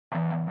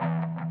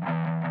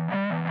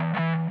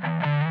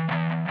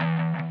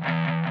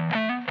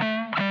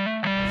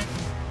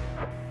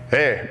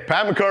Hey,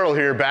 Pat McCardle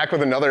here, back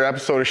with another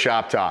episode of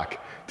Shop Talk.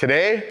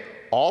 Today,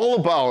 all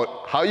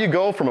about how you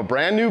go from a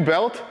brand new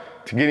belt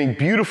to getting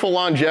beautiful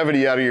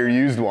longevity out of your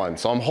used one.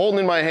 So I'm holding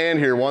in my hand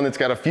here one that's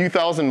got a few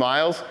thousand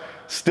miles,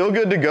 still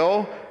good to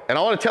go. And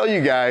I want to tell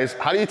you guys,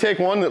 how do you take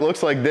one that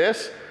looks like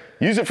this,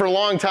 use it for a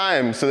long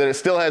time so that it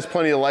still has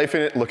plenty of life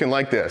in it, looking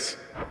like this.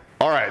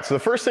 All right, so the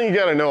first thing you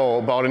gotta know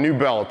about a new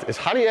belt is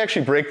how do you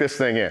actually break this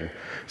thing in?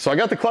 So I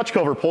got the clutch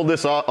cover pulled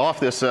off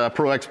this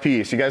Pro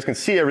XP so you guys can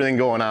see everything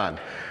going on.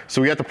 So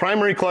we got the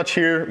primary clutch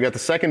here, we got the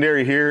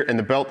secondary here, and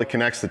the belt that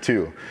connects the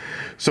two.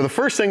 So the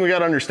first thing we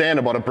gotta understand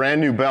about a brand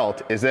new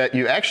belt is that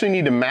you actually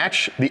need to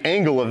match the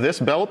angle of this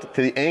belt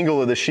to the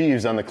angle of the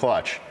sheaves on the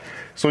clutch.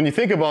 So when you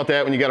think about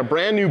that, when you got a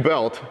brand new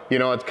belt, you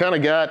know, it's kind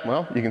of got,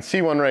 well, you can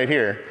see one right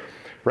here,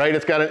 right?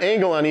 It's got an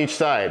angle on each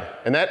side,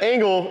 and that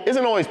angle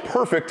isn't always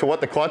perfect to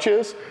what the clutch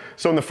is.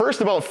 So in the first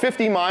about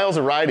 50 miles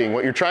of riding,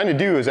 what you're trying to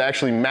do is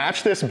actually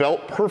match this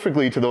belt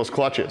perfectly to those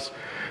clutches.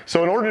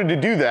 So in order to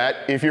do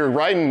that, if you're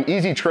riding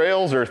easy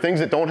trails or things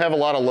that don't have a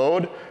lot of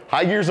load,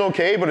 high gear's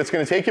okay, but it's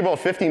gonna take you about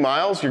 50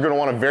 miles. You're gonna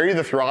wanna vary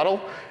the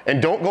throttle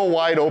and don't go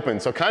wide open.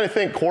 So kind of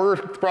think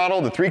quarter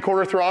throttle to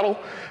 3/4 throttle,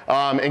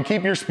 and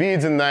keep your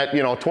speeds in that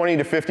 20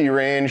 to 50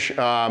 range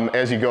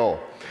as you go.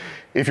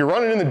 If you're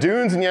running in the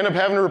dunes and you end up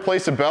having to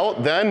replace a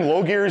belt, then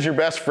low gear is your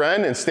best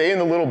friend and stay in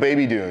the little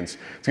baby dunes.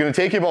 It's gonna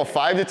take you about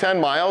 5 to 10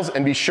 miles,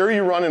 and be sure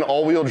you run an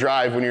all-wheel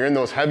drive when you're in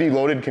those heavy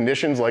loaded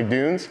conditions like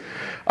dunes,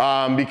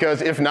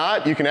 because if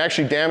not, you can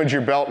actually damage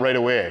your belt right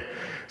away.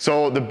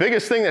 So the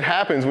biggest thing that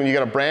happens when you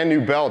got a brand new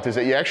belt is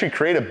that you actually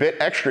create a bit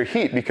extra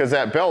heat because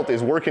that belt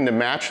is working to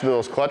match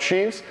those clutch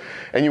sheaves,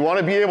 and you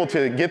wanna be able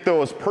to get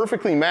those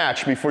perfectly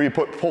matched before you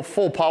put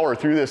full power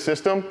through this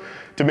system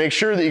to make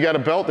sure that you got a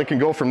belt that can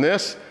go from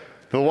this,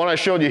 the one I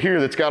showed you here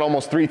that's got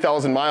almost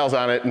 3,000 miles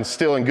on it and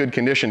still in good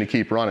condition to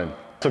keep running.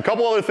 So a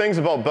couple other things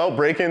about belt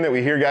break-in that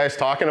we hear guys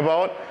talking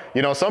about.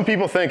 You know, some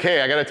people think, hey,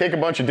 I gotta take a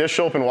bunch of dish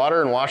soap and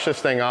water and wash this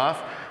thing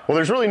off. Well,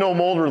 there's really no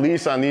mold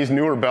release on these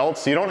newer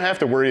belts, so you don't have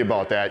to worry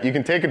about that. You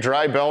can take a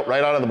dry belt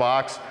right out of the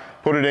box,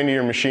 put it into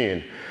your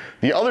machine.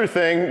 The other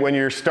thing, when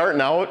you're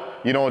starting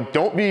out,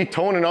 don't be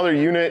towing another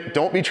unit,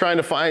 don't be trying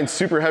to find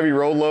super heavy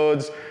road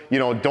loads,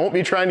 don't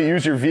be trying to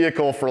use your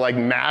vehicle for like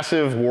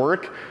massive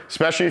work,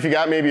 especially if you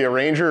got maybe a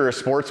Ranger or a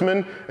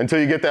Sportsman, until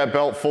you get that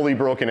belt fully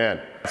broken in.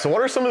 So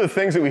what are some of the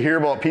things that we hear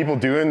about people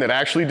doing that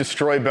actually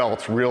destroy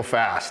belts real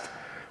fast?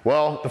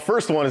 Well, the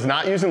first one is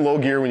not using low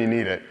gear when you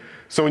need it.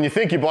 So when you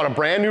think you bought a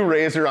brand new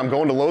Razor, I'm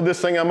going to load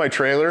this thing on my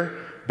trailer,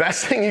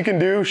 best thing you can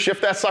do,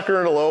 shift that sucker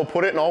into low,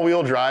 put it in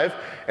all-wheel drive,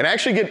 and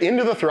actually get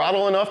into the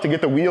throttle enough to get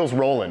the wheels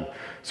rolling.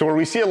 So where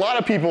we see a lot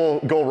of people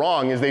go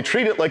wrong is they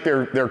treat it like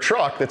their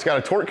truck that's got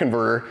a torque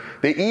converter.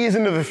 They ease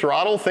into the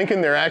throttle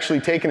thinking they're actually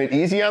taking it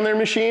easy on their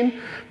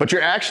machine, but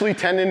you're actually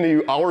tending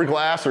to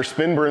hourglass or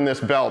spin burn this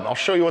belt. I'll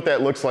show you what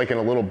that looks like in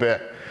a little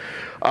bit.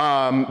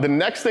 The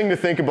next thing to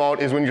think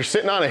about is when you're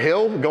sitting on a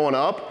hill going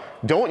up,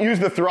 don't use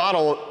the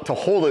throttle to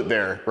hold it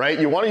there, right?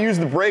 You want to use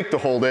the brake to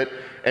hold it,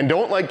 and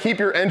don't keep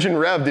your engine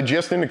revved to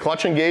just into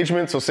clutch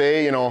engagement. So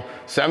say,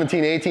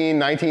 17, 18,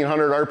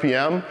 1900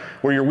 RPM,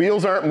 where your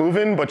wheels aren't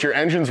moving, but your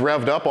engine's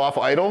revved up off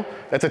idle.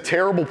 That's a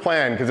terrible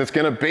plan because it's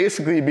gonna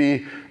basically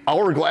be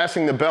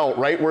hourglassing the belt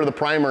right where the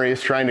primary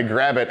is trying to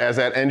grab it as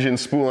that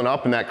engine's spooling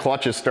up and that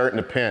clutch is starting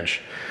to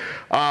pinch.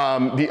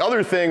 The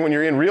other thing, when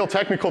you're in real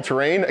technical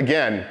terrain,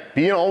 again,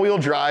 be in all-wheel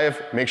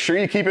drive, make sure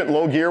you keep it in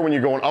low gear when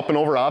you're going up and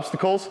over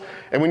obstacles,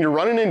 and when you're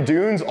running in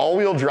dunes,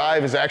 all-wheel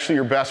drive is actually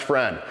your best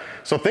friend.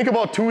 So think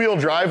about two-wheel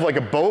drive like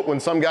a boat when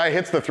some guy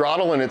hits the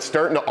throttle and it's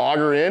starting to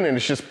auger in and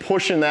it's just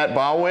pushing that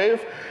bow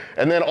wave.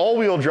 And then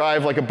all-wheel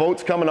drive like a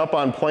boat's coming up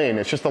on plane.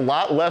 It's just a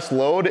lot less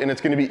load and it's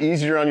gonna be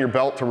easier on your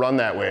belt to run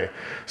that way.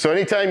 So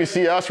anytime you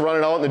see us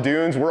running out in the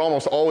dunes, we're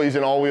almost always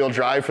in all-wheel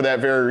drive for that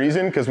very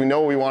reason, because we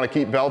know we wanna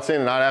keep belts in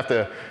and not have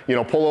to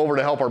pull over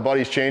to help our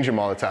buddies change them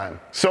all the time.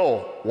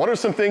 So what are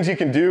some things you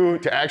can do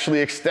to actually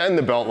extend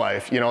the belt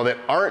life, that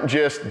aren't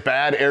just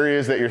bad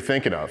areas that you're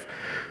thinking of?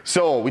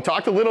 So we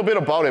talked a little bit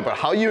about it, but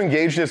how you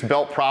engage this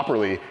belt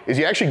properly is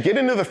you actually get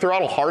into the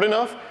throttle hard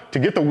enough to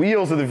get the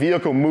wheels of the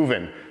vehicle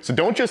moving. So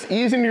don't just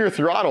ease into your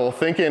throttle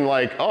thinking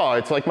like, oh,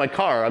 it's like my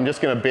car, I'm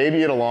just gonna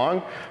baby it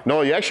along.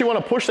 No, you actually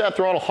wanna push that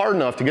throttle hard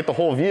enough to get the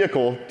whole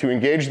vehicle to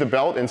engage the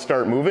belt and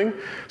start moving.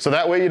 So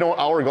that way you don't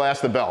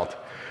hourglass the belt.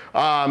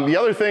 The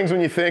other things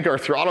when you think are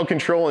throttle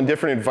control in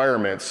different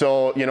environments.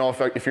 So,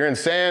 if you're in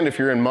sand, if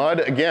you're in mud,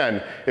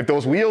 again, if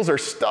those wheels are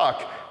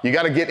stuck, you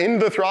got to get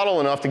into the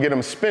throttle enough to get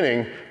them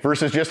spinning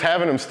versus just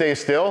having them stay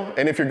still.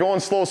 And if you're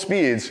going slow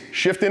speeds,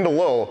 shift into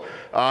low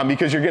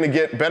because you're going to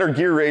get better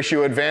gear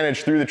ratio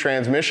advantage through the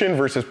transmission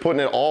versus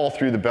putting it all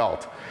through the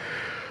belt.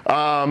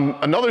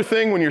 Another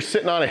thing when you're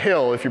sitting on a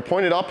hill, if you're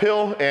pointed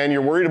uphill and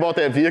you're worried about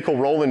that vehicle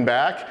rolling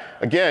back,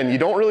 again, you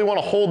don't really want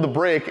to hold the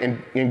brake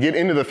and get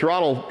into the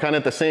throttle kind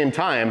of at the same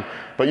time,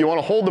 but you want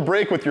to hold the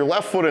brake with your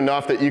left foot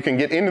enough that you can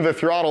get into the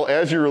throttle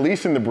as you're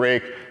releasing the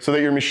brake so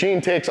that your machine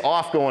takes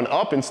off going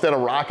up instead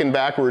of rocking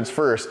backwards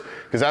first,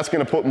 because that's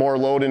going to put more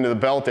load into the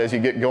belt as you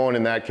get going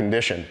in that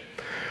condition.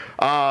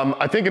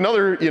 I think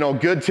another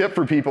good tip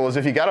for people is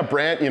if you got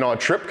a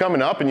trip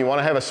coming up and you want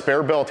to have a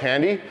spare belt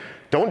handy,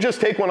 don't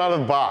just take one out of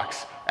the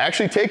box.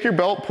 Actually take your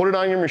belt, put it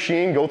on your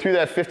machine, go through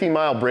that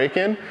 50-mile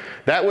break-in.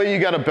 That way you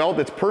got a belt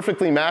that's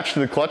perfectly matched to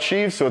the clutch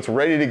sheave, so it's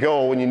ready to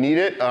go when you need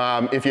it,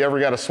 if you ever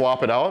got to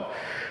swap it out.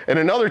 And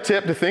another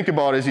tip to think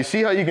about is you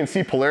see how you can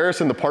see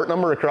Polaris and the part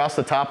number across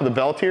the top of the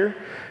belt here?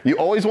 You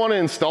always want to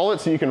install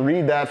it so you can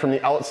read that from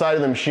the outside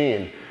of the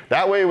machine.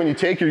 That way when you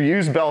take your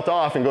used belt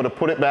off and go to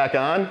put it back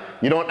on,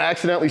 you don't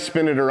accidentally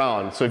spin it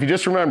around. So if you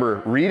just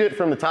remember, read it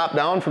from the top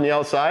down from the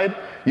outside,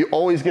 you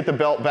always get the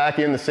belt back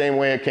in the same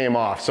way it came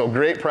off. So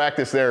great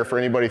practice there for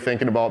anybody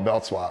thinking about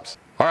belt swaps.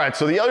 All right,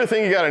 so the other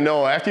thing you gotta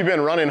know, after you've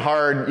been running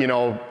hard,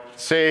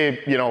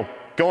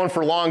 going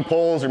for long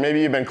pulls, or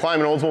maybe you've been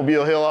climbing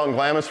Oldsmobile Hill out in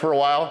Glamis for a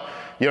while,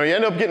 you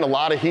end up getting a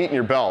lot of heat in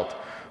your belt.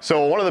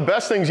 So one of the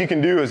best things you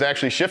can do is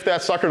actually shift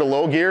that sucker to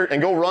low gear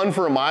and go run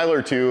for a mile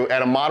or two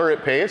at a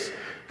moderate pace.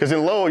 Because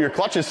in low, your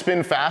clutches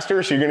spin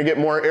faster, so you're gonna get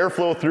more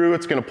airflow through.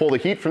 It's gonna pull the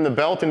heat from the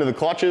belt into the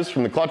clutches,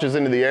 from the clutches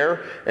into the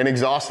air, and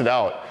exhaust it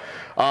out.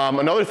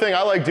 Another thing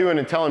I like doing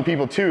and telling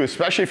people too,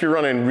 especially if you're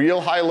running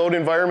real high load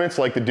environments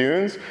like the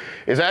dunes,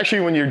 is actually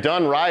when you're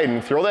done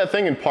riding, throw that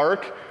thing in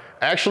park.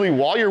 Actually,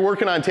 while you're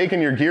working on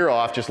taking your gear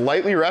off, just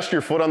lightly rest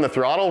your foot on the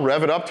throttle,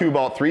 rev it up to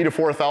about 3,000 to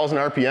 4,000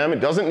 RPM. It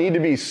doesn't need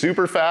to be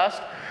super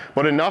fast,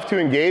 but enough to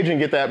engage and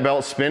get that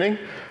belt spinning.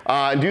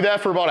 And do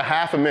that for about a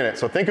half a minute.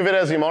 So think of it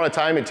as the amount of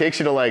time it takes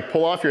you to like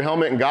pull off your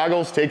helmet and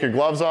goggles, take your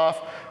gloves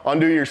off,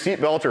 undo your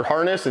seatbelt or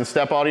harness and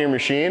step out of your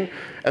machine.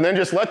 And then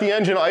just let the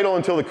engine idle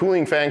until the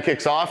cooling fan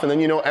kicks off, and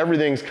then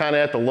everything's kind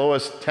of at the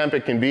lowest temp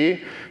it can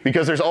be,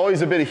 because there's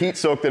always a bit of heat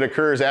soak that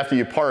occurs after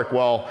you park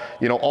while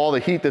all the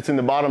heat that's in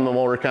the bottom of the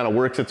motor kind of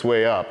works its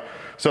way up.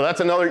 So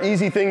that's another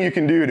easy thing you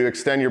can do to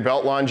extend your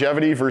belt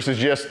longevity versus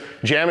just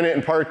jamming it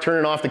in park,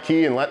 turning off the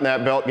key, and letting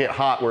that belt get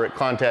hot where it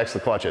contacts the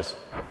clutches.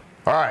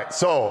 All right,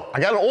 so I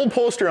got an old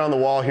poster on the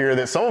wall here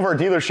that some of our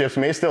dealerships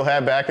may still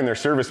have back in their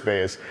service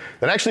bays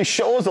that actually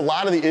shows a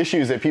lot of the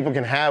issues that people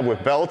can have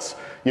with belts,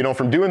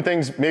 from doing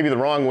things maybe the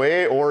wrong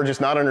way or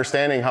just not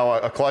understanding how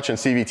a clutch and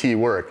CVT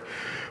work.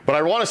 But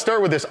I want to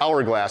start with this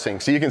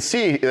hourglassing. So you can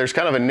see there's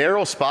kind of a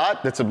narrow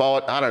spot that's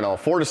about,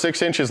 4 to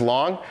 6 inches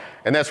long,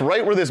 and that's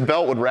right where this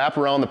belt would wrap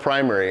around the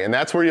primary, and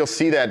that's where you'll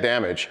see that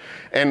damage.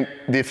 And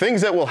the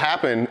things that will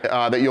happen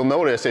that you'll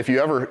notice if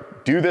you ever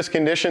do this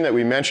condition that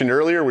we mentioned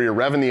earlier, where you're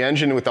revving the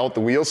engine without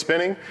the wheels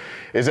spinning,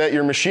 is that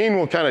your machine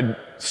will kind of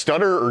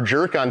stutter or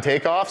jerk on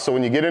takeoff. So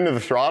when you get into the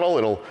throttle,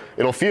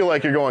 it'll feel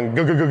like you're going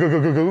go, go, go, go,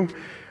 go, go, go.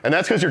 And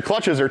that's because your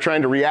clutches are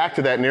trying to react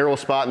to that narrow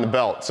spot in the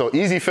belt. So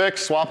easy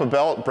fix, swap a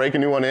belt, break a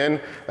new one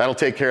in, that'll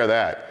take care of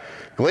that.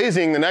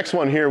 Glazing, the next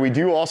one here, we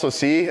do also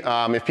see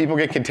if people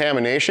get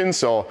contamination.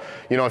 So,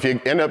 if you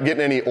end up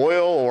getting any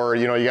oil or,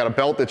 you got a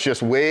belt that's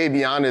just way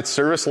beyond its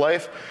service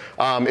life,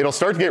 it'll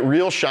start to get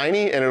real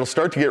shiny and it'll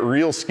start to get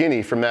real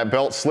skinny from that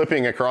belt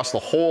slipping across the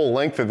whole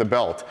length of the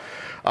belt.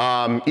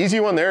 Easy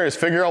one there is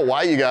figure out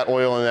why you got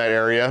oil in that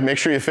area. Make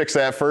sure you fix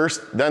that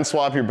first, then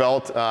swap your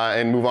belt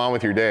and move on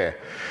with your day.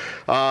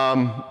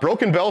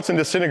 Broken belts and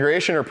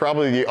disintegration are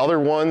probably the other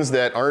ones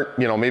that aren't,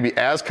 maybe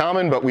as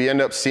common, but we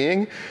end up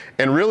seeing.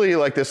 And really,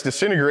 like this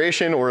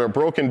disintegration or a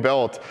broken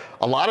belt,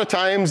 a lot of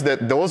times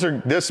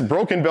this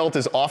broken belt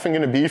is often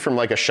going to be from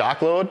like a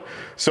shock load.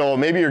 So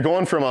maybe you're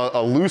going from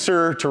a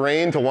looser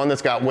terrain to one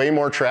that's got way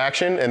more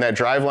traction, and that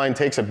driveline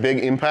takes a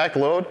big impact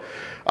load.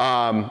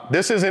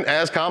 This isn't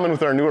as common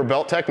with our newer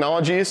belt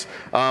technologies,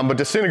 but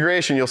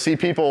disintegration, you'll see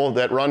people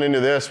that run into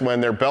this when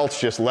their belts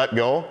just let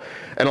go.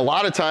 And a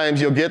lot of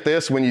times you'll get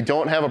this when you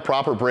don't have a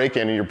proper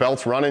break-in and your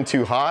belt's running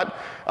too hot,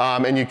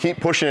 and you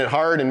keep pushing it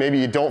hard, and maybe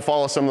you don't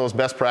follow some of those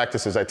best practices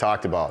I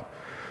talked about.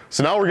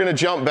 So now we're gonna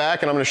jump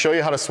back and I'm gonna show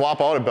you how to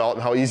swap out a belt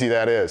and how easy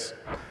that is.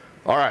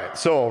 All right,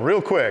 so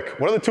real quick,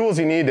 what are the tools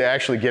you need to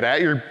actually get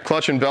at your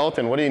clutch and belt,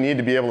 and what do you need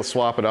to be able to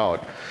swap it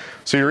out?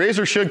 So your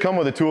razor should come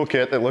with a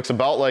toolkit that looks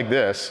about like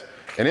this,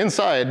 and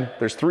inside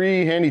there's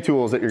 3 handy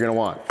tools that you're gonna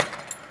want.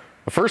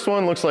 The first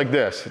one looks like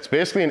this. It's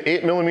basically an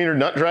 8mm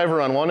nut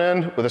driver on one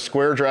end with a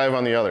square drive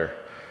on the other.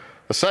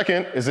 The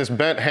second is this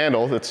bent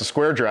handle that's a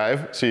square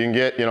drive, so you can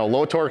get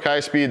low torque,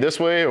 high speed this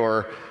way,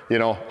 or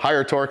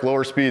higher torque,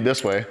 lower speed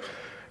this way.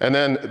 And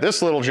then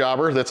this little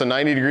jobber that's a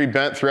 90-degree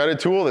bent threaded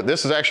tool,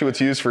 this is actually what's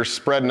used for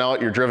spreading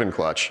out your driven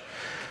clutch.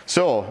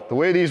 So the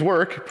way these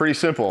work, pretty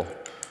simple.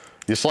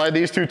 You slide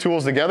these 2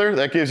 tools together,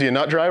 that gives you a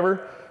nut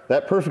driver.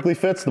 That perfectly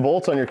fits the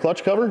bolts on your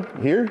clutch cover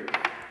here.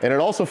 And it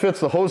also fits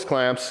the hose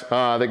clamps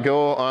that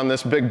go on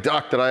this big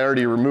duct that I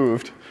already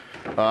removed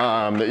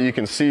that you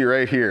can see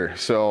right here.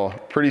 So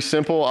pretty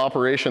simple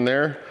operation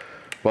there,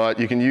 but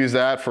you can use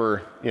that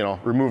for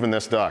removing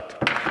this duct.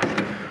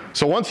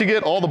 So once you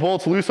get all the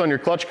bolts loose on your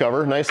clutch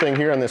cover, nice thing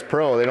here on this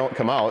Pro, they don't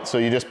come out, so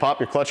you just pop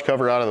your clutch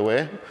cover out of the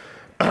way.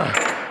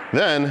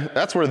 Then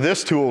that's where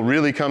this tool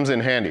really comes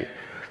in handy.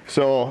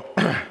 So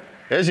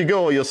as you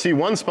go, you'll see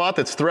one spot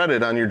that's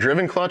threaded on your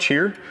driven clutch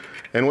here.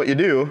 And what you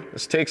do,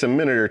 this takes a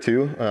minute or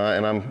two,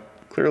 and I'm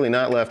clearly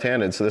not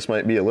left-handed, so this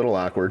might be a little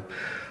awkward.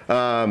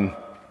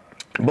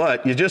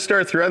 But you just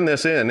start threading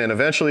this in, and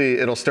eventually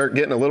it'll start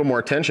getting a little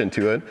more tension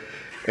to it.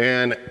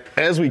 And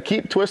as we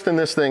keep twisting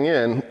this thing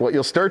in, what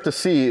you'll start to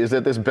see is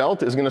that this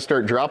belt is gonna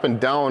start dropping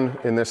down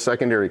in this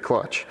secondary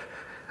clutch.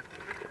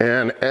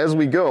 And as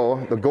we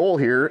go, the goal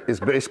here is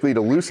basically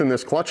to loosen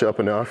this clutch up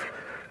enough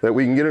that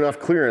we can get enough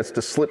clearance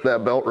to slip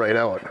that belt right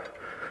out.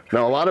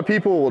 Now, a lot of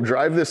people will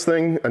drive this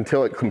thing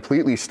until it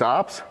completely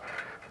stops.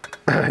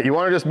 You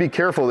wanna just be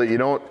careful that you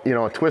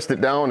don't, twist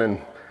it down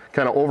and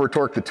kind of over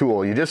torque the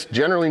tool. You just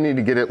generally need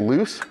to get it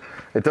loose.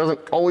 It doesn't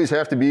always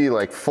have to be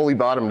like fully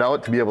bottomed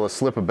out to be able to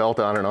slip a belt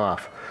on and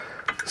off.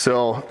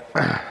 So,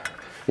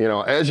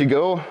 as you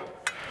go,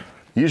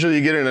 usually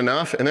you get it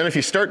enough. And then if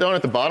you start down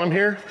at the bottom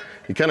here,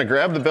 you kind of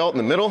grab the belt in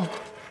the middle,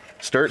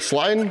 start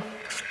sliding,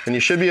 and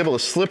you should be able to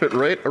slip it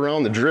right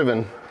around the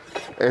driven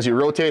as you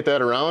rotate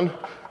that around.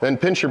 Then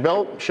pinch your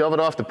belt, shove it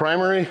off the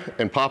primary,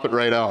 and pop it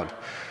right out.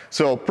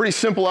 So pretty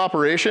simple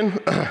operation.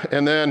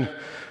 And then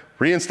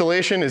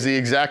reinstallation is the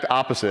exact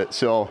opposite.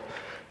 So,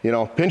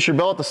 pinch your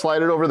belt to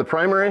slide it over the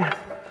primary.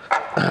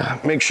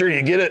 Make sure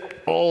you get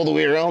it all the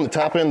way around the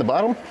top and the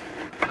bottom.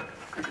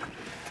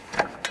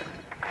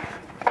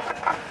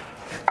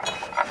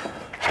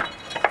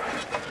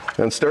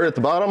 Then start at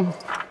the bottom.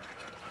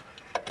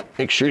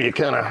 Make sure you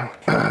kind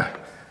of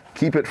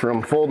keep it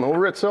from folding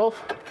over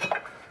itself.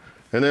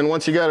 And then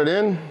once you got it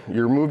in,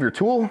 you remove your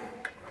tool.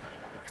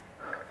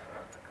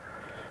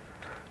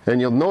 And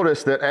you'll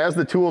notice that as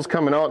the tool's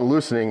coming out and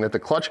loosening, that the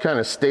clutch kind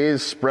of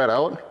stays spread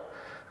out.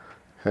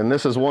 And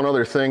this is one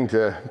other thing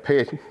to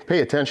pay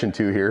attention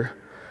to here.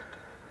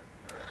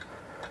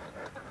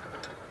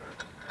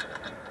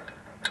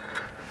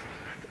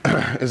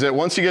 Is that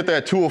once you get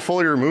that tool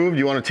fully removed,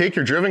 you want to take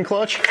your driven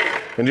clutch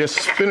and just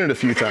spin it a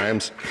few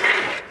times.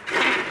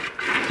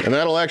 And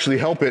that'll actually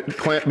help it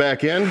clamp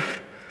back in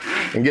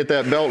and get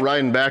that belt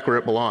riding back where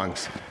it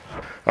belongs.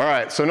 All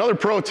right, so another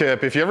pro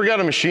tip, if you ever got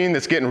a machine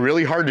that's getting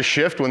really hard to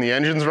shift when the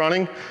engine's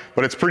running,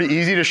 but it's pretty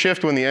easy to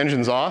shift when the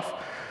engine's off,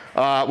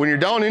 when you're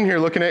down in here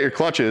looking at your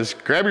clutches,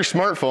 grab your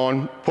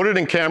smartphone, put it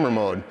in camera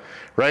mode,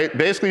 right?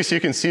 Basically so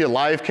you can see a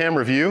live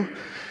camera view.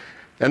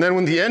 And then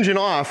when the engine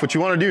off, what you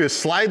want to do is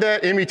slide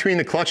that in between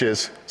the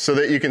clutches so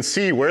that you can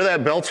see where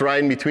that belt's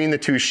riding between the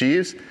two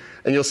sheaves.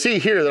 And you'll see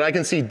here that I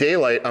can see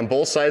daylight on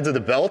both sides of the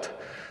belt.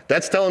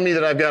 That's telling me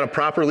that I've got a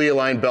properly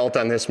aligned belt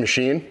on this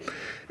machine.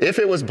 If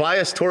it was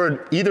biased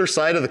toward either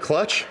side of the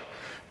clutch,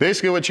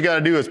 basically what you gotta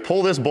do is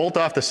pull this bolt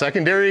off the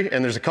secondary,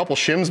 and there's a couple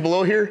shims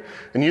below here,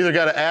 and you either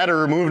gotta add or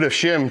remove a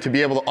shim to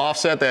be able to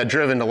offset that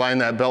driven to line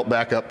that belt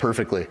back up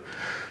perfectly.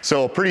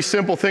 So pretty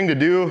simple thing to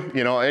do.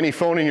 Any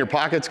phone in your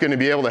pocket's gonna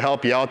be able to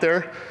help you out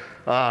there,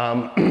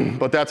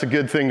 but that's a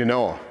good thing to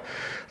know.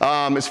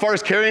 As far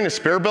as carrying a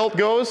spare belt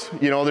goes,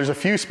 there's a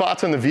few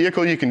spots on the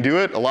vehicle you can do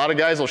it. A lot of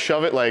guys will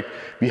shove it like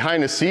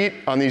behind the seat.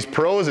 On these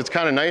Pros, it's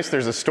kind of nice.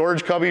 There's a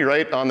storage cubby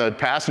right on the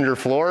passenger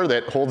floor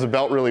that holds the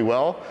belt really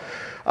well.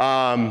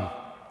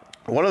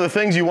 One of the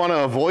things you want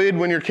to avoid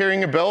when you're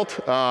carrying a belt,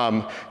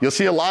 you'll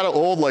see a lot of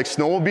old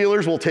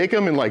snowmobilers will take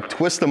them and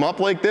twist them up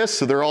like this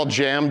so they're all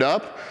jammed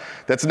up.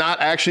 That's not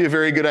actually a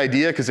very good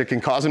idea because it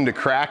can cause them to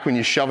crack when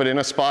you shove it in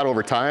a spot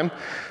over time.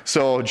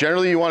 So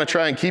generally you want to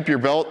try and keep your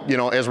belt,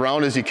 as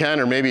round as you can,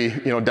 or maybe,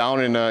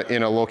 down in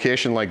a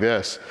location like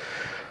this.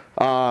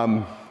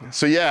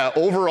 So yeah,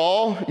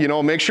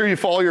 overall, make sure you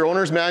follow your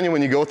owner's manual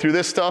when you go through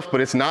this stuff,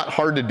 but it's not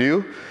hard to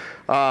do.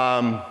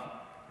 And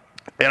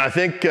I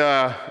think,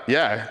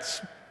 yeah,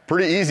 it's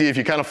pretty easy if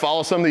you kind of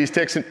follow some of these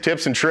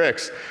tips and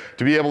tricks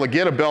to be able to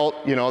get a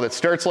belt, that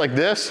starts like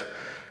this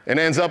and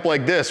ends up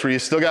like this, where you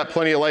still got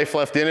plenty of life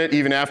left in it,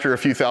 even after a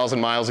few thousand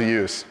miles of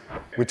use.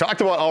 We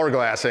talked about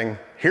hourglassing.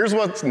 Here's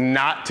what's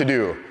not to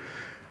do.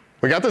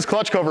 We got this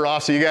clutch cover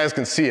off so you guys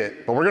can see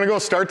it, but we're gonna go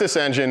start this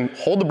engine,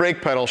 hold the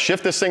brake pedal,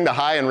 shift this thing to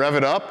high and rev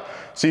it up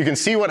so you can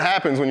see what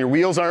happens when your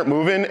wheels aren't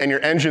moving and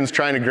your engine's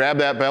trying to grab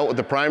that belt with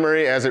the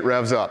primary as it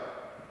revs up.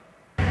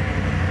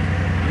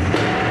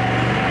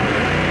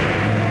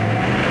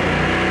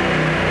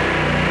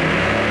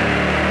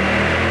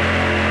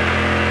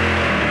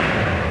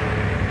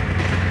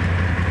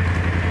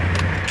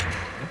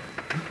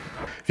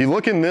 If you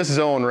look in this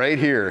zone right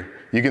here,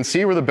 you can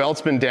see where the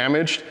belt's been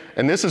damaged,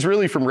 and this is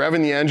really from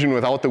revving the engine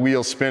without the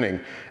wheels spinning.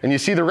 And you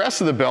see the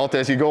rest of the belt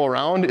as you go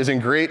around is in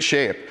great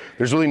shape.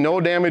 There's really no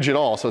damage at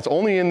all, so it's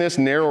only in this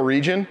narrow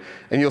region,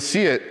 and you'll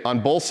see it on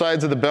both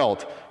sides of the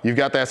belt. You've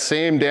got that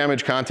same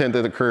damage content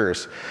that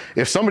occurs.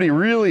 If somebody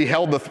really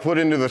held the foot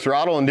into the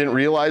throttle and didn't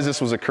realize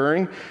this was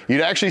occurring, you'd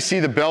actually see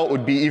the belt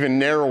would be even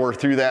narrower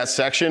through that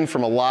section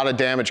from a lot of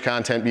damage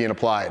content being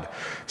applied.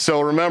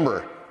 So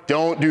remember,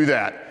 don't do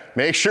that.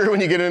 Make sure when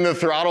you get into the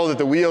throttle that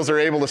the wheels are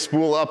able to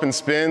spool up and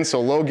spin,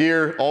 so low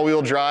gear,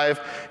 all-wheel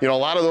drive, a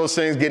lot of those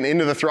things getting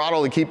into the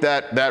throttle to keep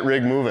that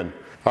rig moving.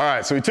 All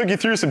right, so we took you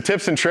through some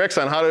tips and tricks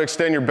on how to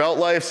extend your belt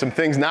life, some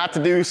things not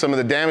to do, some of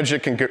the damage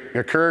that can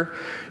occur.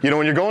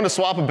 When you're going to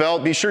swap a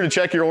belt, be sure to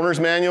check your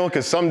owner's manual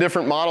because some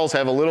different models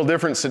have a little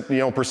different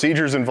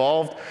procedures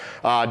involved,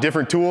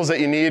 different tools that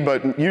you need,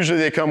 but usually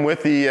they come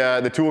with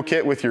the tool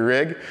kit with your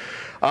rig.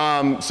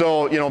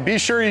 So, be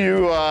sure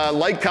you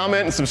like,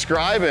 comment, and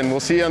subscribe, and we'll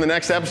see you on the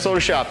next episode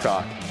of Shop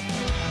Talk.